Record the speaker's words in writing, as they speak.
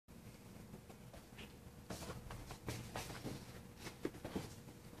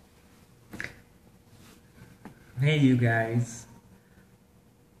Hey you guys.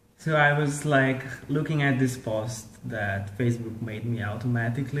 So I was like looking at this post that Facebook made me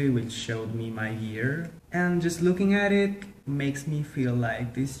automatically, which showed me my year. And just looking at it makes me feel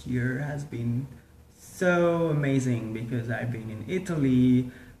like this year has been so amazing because I've been in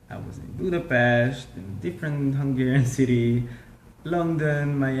Italy, I was in Budapest, in different Hungarian city,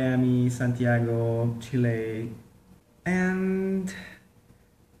 London, Miami, Santiago, Chile. And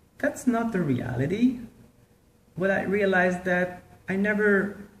that's not the reality. Well, I realized that I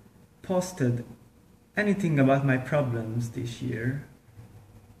never posted anything about my problems this year.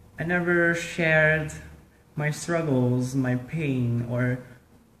 I never shared my struggles, my pain, or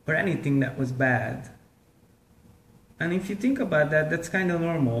anything that was bad. And if you think about that, that's kind of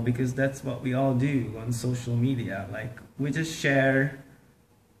normal because that's what we all do on social media. Like, we just share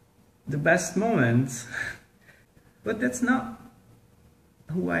the best moments. But that's not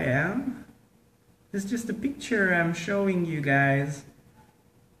who I am. It's just a picture I'm showing you guys,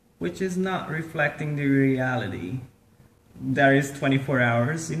 which is not reflecting the reality. There is 24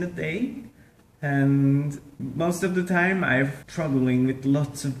 hours in a day, and most of the time I'm struggling with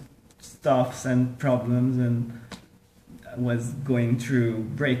lots of stuffs and problems, and was going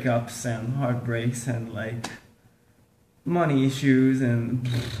through breakups and heartbreaks and like money issues and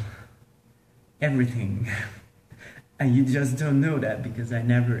everything. And you just don't know that because I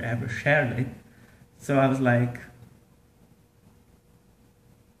never ever shared it. So I was like,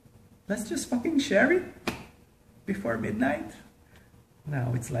 let's just fucking share it before midnight.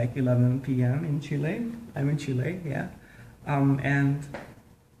 Now it's like 11 p.m. in Chile. I'm in Chile, yeah. And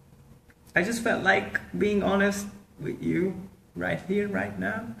I just felt like being honest with you right here, right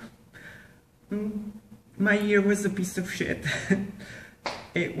now. My year was a piece of shit.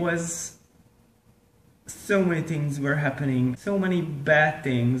 It was... so many things were happening, so many bad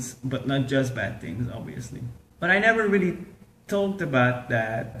things, but not just bad things, obviously. But I never really talked about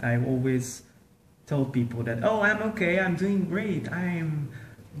that. I always told people that, oh, I'm okay, I'm doing great, I'm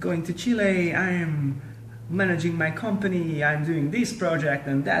going to Chile, I'm managing my company, I'm doing this project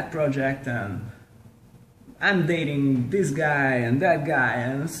and that project, and I'm dating this guy and that guy,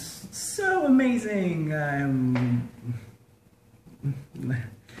 and it's so amazing.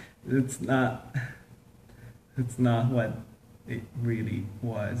 It's not what it really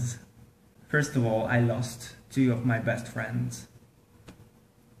was. First of all, I lost two of my best friends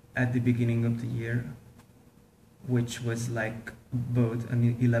at the beginning of the year, which was like both an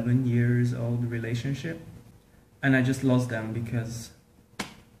 11 years old relationship. And I just lost them because,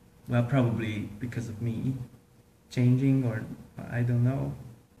 well, probably because of me changing, or I don't know.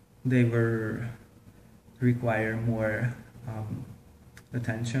 They were require more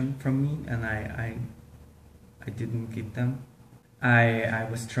attention from me, and I didn't give them. I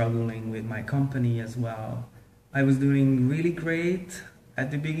was struggling with my company as well. I was doing really great at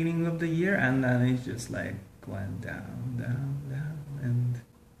the beginning of the year, and then it just like went down, down, down. And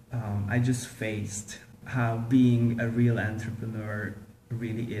I just faced how being a real entrepreneur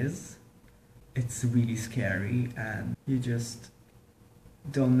really is. It's really scary, and you just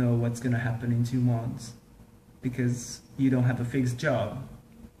don't know what's gonna happen in 2 months because you don't have a fixed job.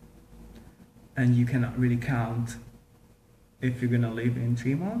 And you cannot really count if you're gonna live in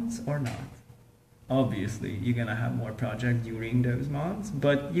 3 months or not. Obviously, you're gonna have more projects during those months,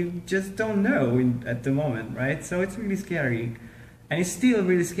 but you just don't know at the moment, right? So it's really scary. And it's still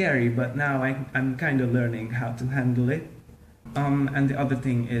really scary, but now I'm kind of learning how to handle it. And the other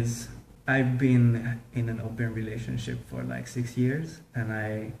thing is, I've been in an open relationship for like 6 years, and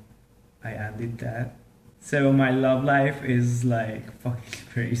I ended that. So my love life is like fucking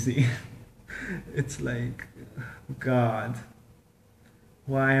crazy. It's like, God,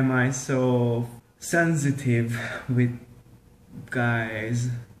 why am I so sensitive with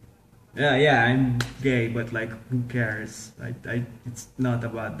guys? Yeah, I'm gay, but like, who cares? It's not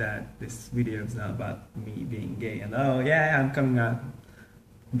about that. This video is not about me being gay and oh yeah, I'm coming out,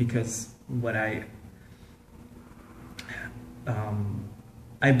 because what I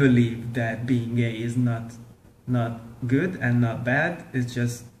believe that being gay is not good and not bad. It's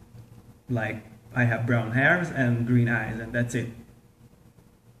just like, I have brown hairs and green eyes, and that's it.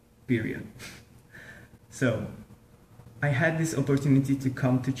 Period. So, I had this opportunity to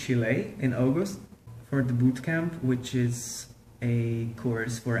come to Chile in August for the boot camp, which is a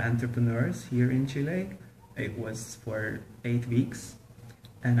course for entrepreneurs here in Chile. It was for 8 weeks,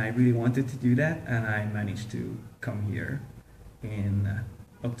 and I really wanted to do that, and I managed to come here in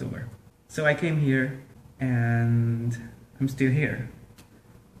October. So I came here, and I'm still here.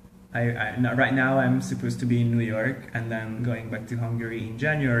 Right now I'm supposed to be in New York and then going back to Hungary in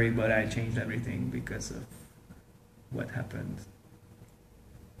January, but I changed everything because of what happened.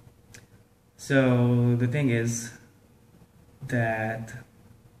 So the thing is that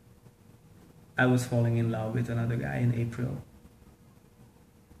I was falling in love with another guy in April,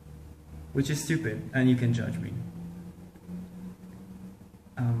 which is stupid, and you can judge me.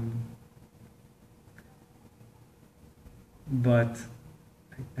 But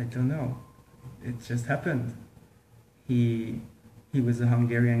I don't know. It just happened. He was a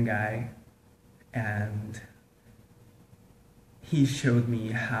Hungarian guy, and he showed me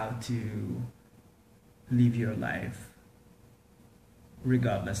how to live your life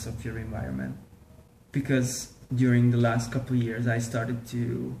regardless of your environment. Because during the last couple of years I started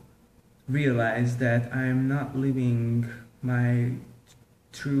to realize that I'm not living my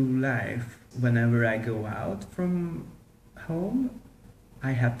true life. Whenever I go out from home,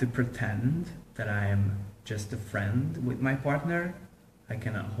 I have to pretend that I am just a friend with my partner. I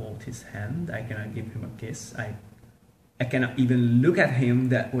cannot hold his hand, I cannot give him a kiss, I cannot even look at him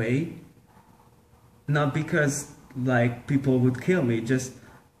that way. Not because like people would kill me, just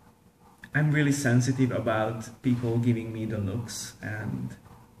I'm really sensitive about people giving me the looks, and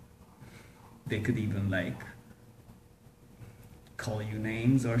they could even like call you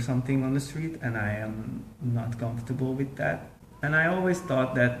names or something on the street, and I am not comfortable with that. And I always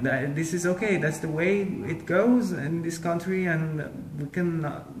thought that this is okay, that's the way it goes in this country, and we can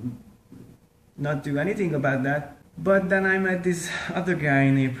not do anything about that. But then I met this other guy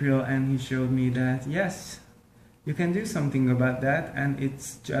in April, and he showed me that yes, you can do something about that, and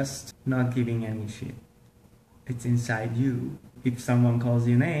it's just not giving any shit. It's inside you. If someone calls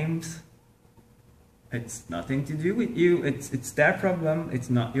you names, it's nothing to do with you. It's their problem. It's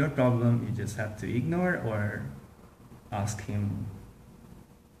not your problem. You just have to ignore or ask him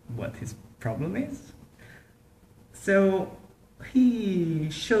what his problem is. So he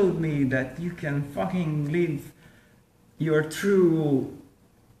showed me that you can fucking live your true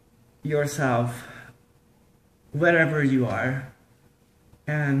yourself wherever you are.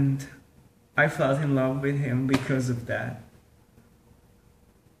 And I fell in love with him because of that.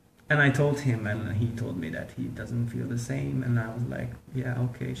 And I told him, and he told me that he doesn't feel the same, and I was like, yeah,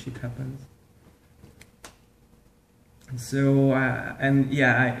 okay, shit happens. So,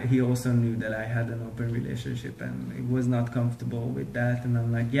 he also knew that I had an open relationship, and he was not comfortable with that, and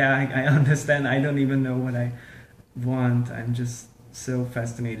I'm like, yeah, I understand, I don't even know what I want, I'm just so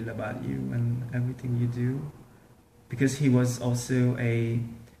fascinated about you and everything you do. Because he was also a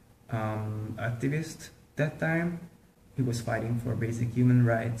activist that time. He was fighting for basic human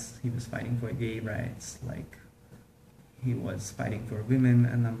rights, he was fighting for gay rights, like he was fighting for women,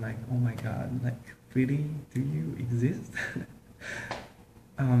 and I'm like, oh my god, like really, do you exist?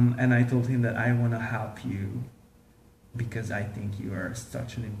 And I told him that I want to help you because I think you are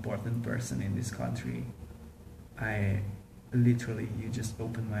such an important person in this country. You just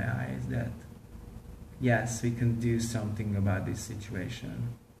opened my eyes that yes, we can do something about this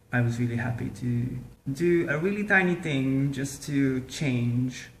situation. I was really happy to do a really tiny thing just to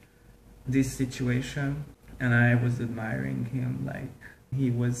change this situation. And I was admiring him, like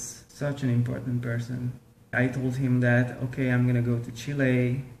he was such an important person. I told him that, okay, I'm gonna go to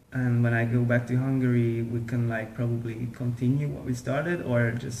Chile, and when I go back to Hungary, we can like probably continue what we started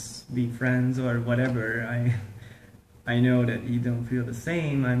or just be friends or whatever. I know that you don't feel the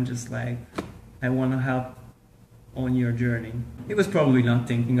same. I'm just like, I want to help on your journey. He was probably not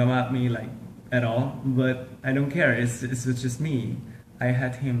thinking about me like at all, but I don't care. It's just me. I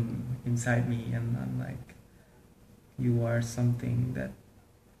had him inside me, and I'm like, you are something that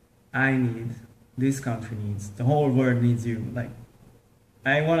I need. This country needs. The whole world needs you. Like,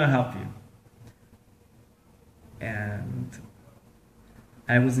 I want to help you. And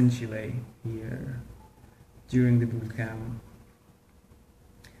I was in Chile here during the boot camp,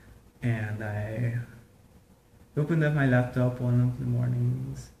 and I opened up my laptop one of the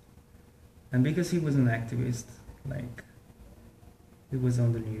mornings, and because he was an activist, like it was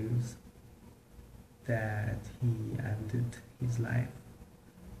on the news that he ended his life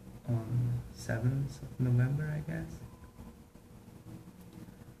on 7th of November, I guess.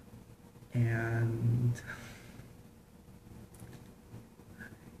 And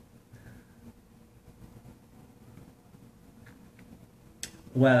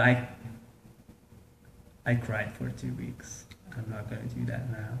well, I cried for 2 weeks. I'm not gonna do that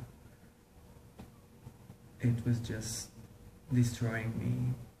now. It was just destroying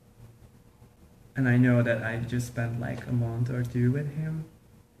me. And I know that I just spent like a month or two with him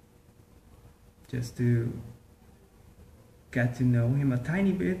just to get to know him a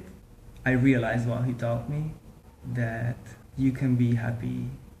tiny bit. I realized what he taught me, that you can be happy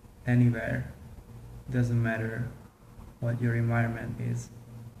anywhere. Doesn't matter what your environment is.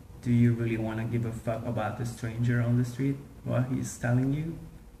 Do you really want to give a fuck about the stranger on the street, what he's telling you?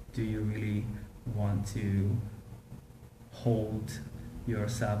 Do you really want to hold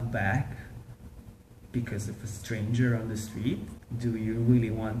yourself back because of a stranger on the street? Do you really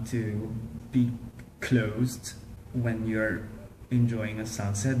want to be closed when you're enjoying a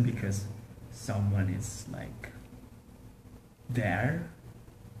sunset because someone is like there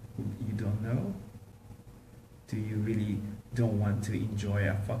who you don't know? Do you really don't want to enjoy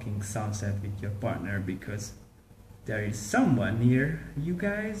a fucking sunset with your partner because there is someone near you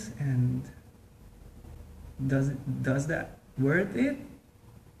guys? And does that worth it?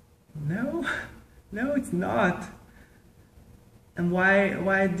 No. No, it's not. And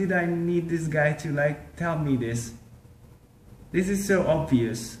why did I need this guy to like tell me this? This is so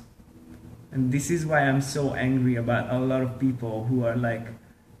obvious. And this is why I'm so angry about a lot of people who are like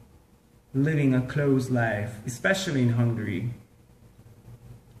living a closed life, especially in Hungary.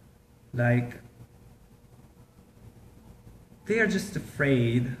 Like, they are just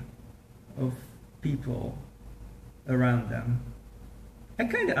afraid of people around them. I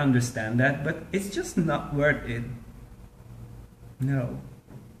kind of understand that, but it's just not worth it. No.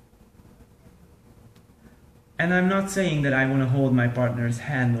 And I'm not saying that I want to hold my partner's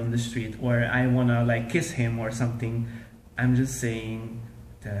hand on the street or I want to like kiss him or something. I'm just saying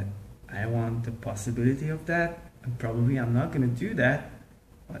that I want the possibility of that. And probably I'm not going to do that,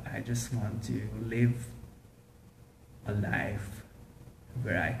 but I just want to live a life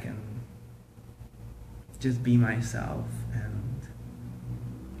where I can just be myself and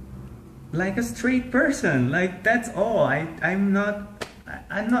like a straight person. Like, that's all. I'm not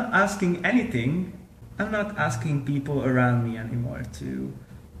asking anything. I'm not asking people around me anymore to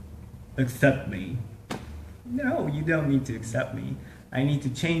accept me. No, you don't need to accept me. I need to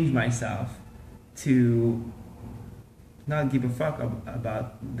change myself to not give a fuck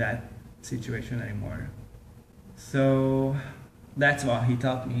about that situation anymore. So that's what he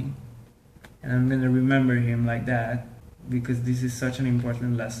taught me. And I'm gonna remember him like that because this is such an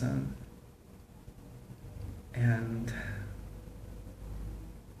important lesson. And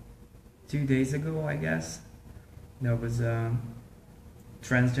 2 days ago, I guess, there was a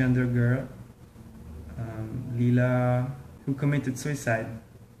transgender girl, Lila, who committed suicide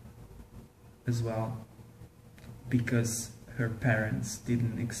as well because her parents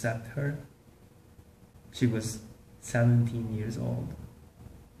didn't accept her. She was 17 years old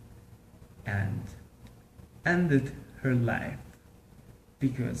and ended her life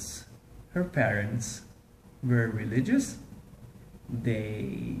because her parents were religious.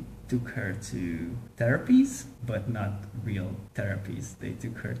 They took her to therapies, but not real therapies. They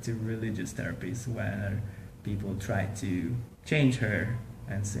took her to religious therapies where people try to change her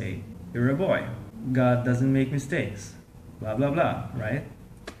and say, you're a boy, God doesn't make mistakes, blah blah blah, right?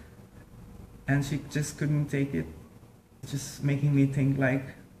 And she just couldn't take it. Just making me think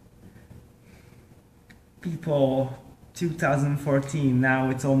like, people 2014, now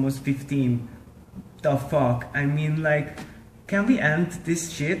it's almost 15, the fuck? I mean, like, can we end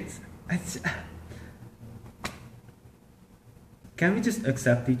this shit? Can we just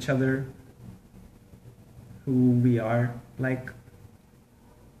accept each other who we are? Like,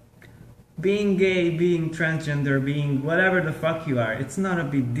 being gay, being transgender, being whatever the fuck you are, it's not a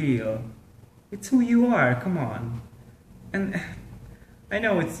big deal. It's who you are, come on. And I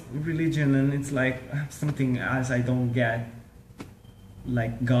know it's religion and it's like something else I don't get.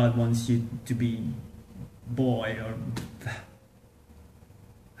 Like, God wants you to be boy or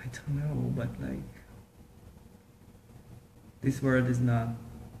I don't know, but like, this world is not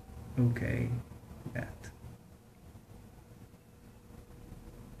okay yet.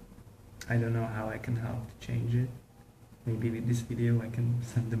 I don't know how I can help to change it. Maybe with this video I can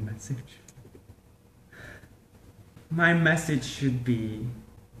send a message. My message should be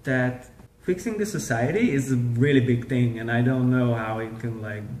that fixing the society is a really big thing and I don't know how it can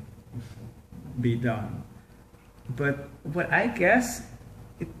like be done. But what I guess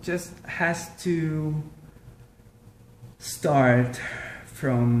it just has to start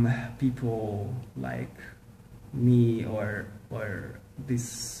from people like me or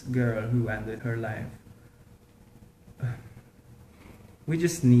this girl who ended her life. We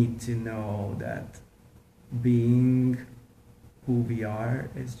just need to know that being who we are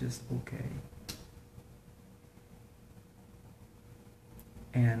is just okay.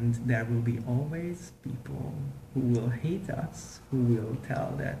 And there will be always people who will hate us, who will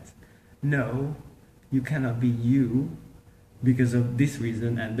tell that, no, you cannot be you because of this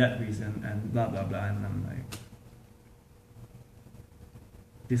reason and that reason and blah blah blah. And I'm like,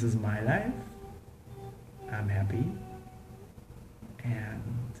 this is my life, I'm happy,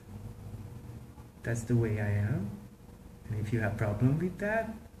 and that's the way I am. And if you have problem with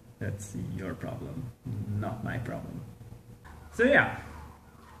that, that's your problem, not my problem. So yeah,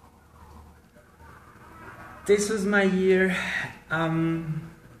 this was my year,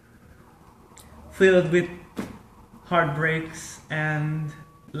 filled with heartbreaks and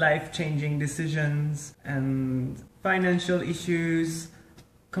life-changing decisions and financial issues,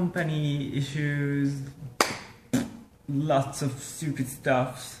 company issues, lots of stupid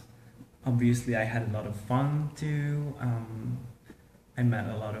stuff. Obviously I had a lot of fun too. I met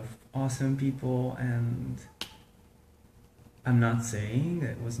a lot of awesome people, and I'm not saying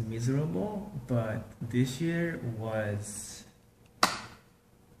it was miserable, but this year was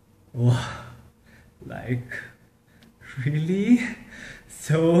like really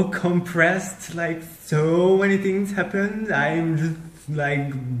so compressed, like so many things happened. I'm just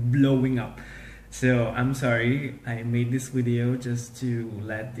like blowing up. So I'm sorry, I made this video just to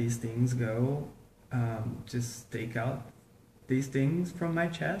let these things go, just take out these things from my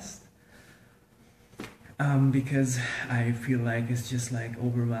chest, because I feel like it's just like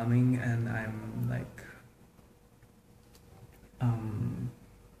overwhelming, and I'm like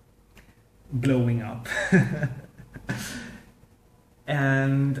blowing up.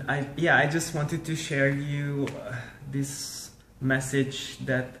 And I just wanted to share you this message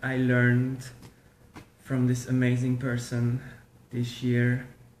that I learned from this amazing person this year.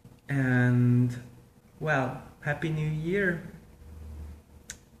 And well, Happy New Year.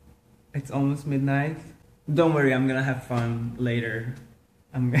 It's almost midnight. Don't worry, I'm gonna have fun later.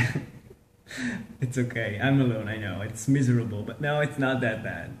 It's okay. I'm alone, I know. It's miserable, but no, it's not that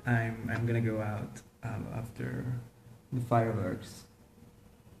bad. I'm gonna go out after the fireworks.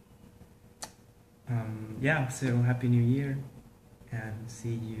 Yeah, so Happy New Year, and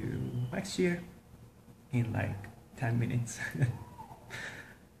see you next year in like 10 minutes.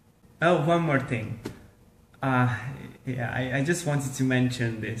 Oh, one more thing. Yeah, I just wanted to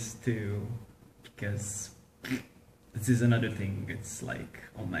mention this too, because this is another thing. It's like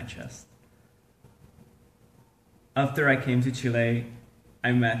on my chest. After I came to Chile,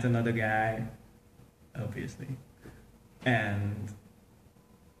 I met another guy, obviously, and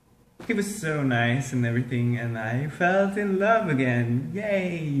he was so nice and everything, and I felt in love again.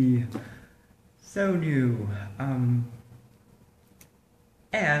 Yay! So new.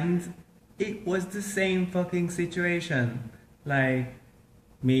 And it was the same fucking situation. Like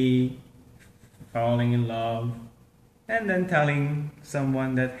me falling in love and then telling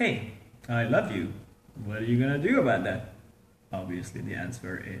someone that, hey, I love you. What are you gonna do about that? Obviously the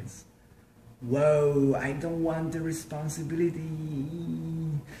answer is, whoa, I don't want the responsibility.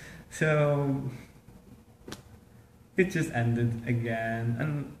 So it just ended again,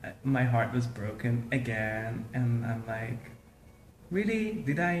 and my heart was broken again, and I'm like, really?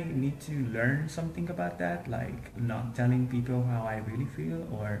 Did I need to learn something about that? Like not telling people how I really feel,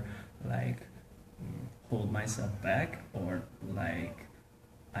 or like hold myself back, or like,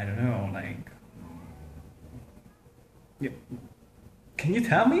 I don't know, like, yeah. Can you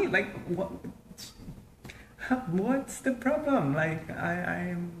tell me? Like, what's the problem? Like,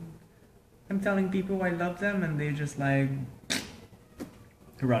 I'm telling people I love them, and they're just like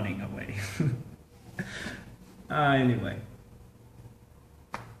running away. Anyway,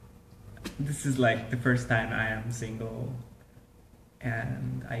 this is like the first time I am single,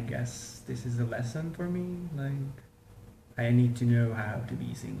 and I guess this is a lesson for me. Like, I need to know how to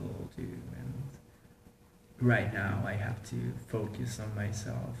be single too, and right now I have to focus on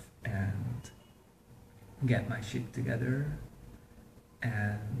myself and get my shit together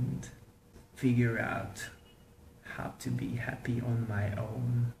and figure out how to be happy on my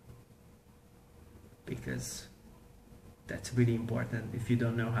own, because that's really important. If you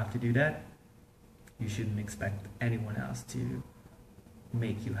don't know how to do that, you shouldn't expect anyone else to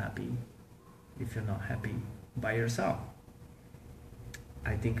make you happy if you're not happy by yourself.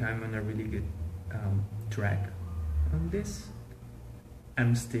 I think I'm on a really good track on this.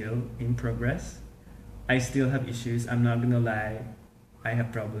 I'm still in progress. I still have issues, I'm not gonna lie. I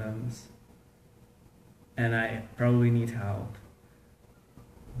have problems, and I probably need help,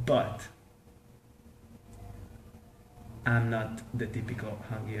 but I'm not the typical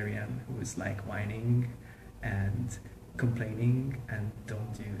Hungarian who is like whining and complaining and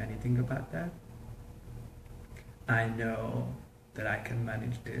don't do anything about that. I know that I can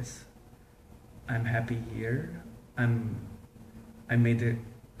manage this. I'm happy here. I made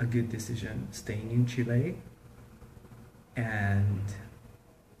a good decision staying in Chile, and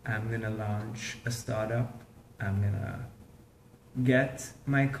I'm gonna launch a startup. I'm gonna get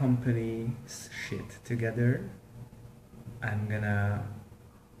my company's shit together, I'm gonna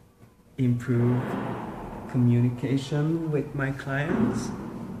improve communication with my clients.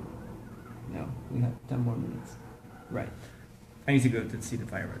 No, we have 10 more minutes. Right. I need to go to see the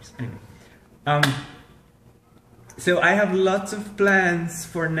fireworks. Anyway. So I have lots of plans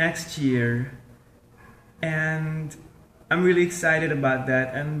for next year, and I'm really excited about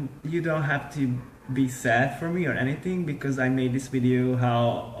that. And you don't have to be sad for me or anything because I made this video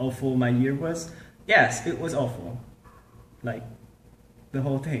how awful my year was. Yes, it was awful. Like, the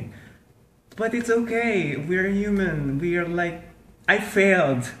whole thing. But it's okay. We're human. We are like, I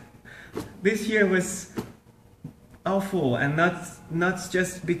failed. This year was awful, and not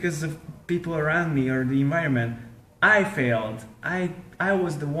just because of people around me or the environment. I failed. I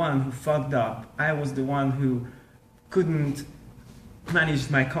was the one who fucked up. I was the one who couldn't manage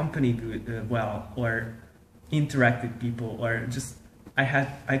my company well, or interact with people, or just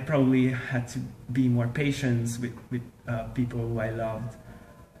I probably had to be more patient with people who I loved.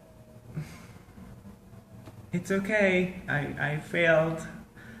 It's okay. I failed.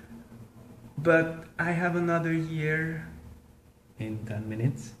 But I have another year in 10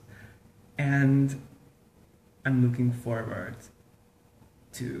 minutes, and I'm looking forward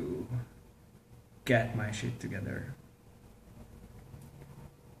to get my shit together.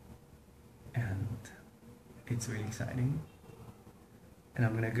 And it's really exciting. And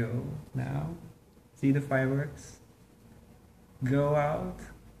I'm gonna go now, see the fireworks, go out,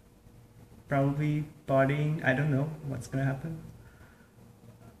 probably partying, I don't know what's gonna happen.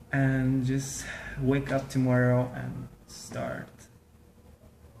 And just wake up tomorrow and start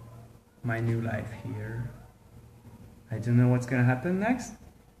my new life here. I don't know what's gonna happen next,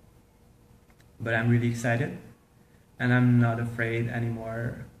 but I'm really excited, and I'm not afraid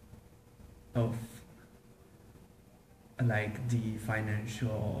anymore of like the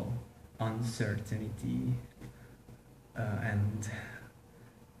financial uncertainty, and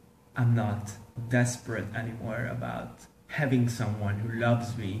I'm not desperate anymore about having someone who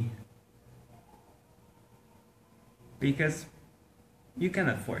loves me, because you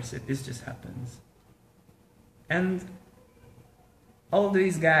cannot force it, this just happens. And all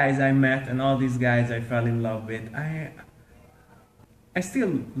these guys I met and all these guys I fell in love with, I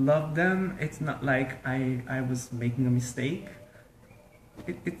still love them. It's not like I was making a mistake.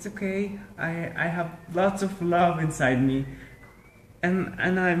 It's okay. I have lots of love inside me,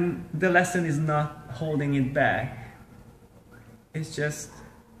 and the lesson is not holding it back. It's just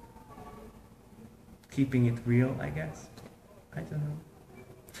keeping it real, I guess. I don't know.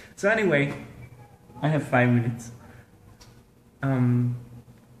 So anyway, I have 5 minutes.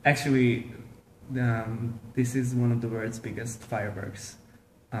 Actually, this is one of the world's biggest fireworks,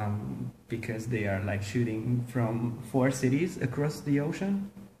 because they are like shooting from 4 cities across the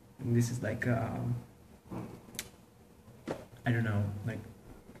ocean. And this is like, I don't know, like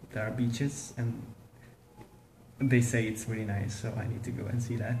there are beaches, and they say it's really nice, so I need to go and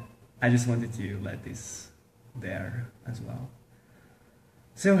see that. I just wanted to let this there as well.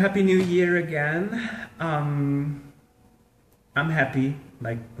 So Happy New Year again. I'm happy,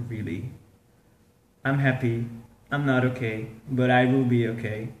 like really. I'm happy. I'm not okay, but I will be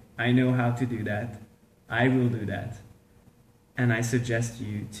okay. I know how to do that. I will do that. And I suggest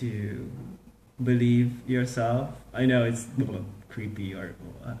you to believe yourself. I know it's a little creepy or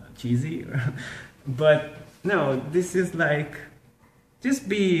cheesy, but no, this is like, just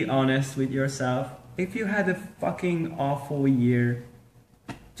be honest with yourself. If you had a fucking awful year,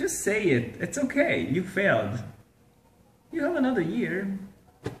 just say it. It's okay. You failed. You have another year,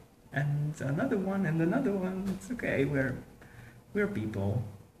 and another one, and another one. It's okay. We're people.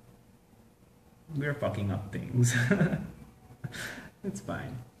 We're fucking up things. It's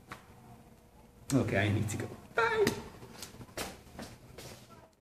fine. Okay, I need to go.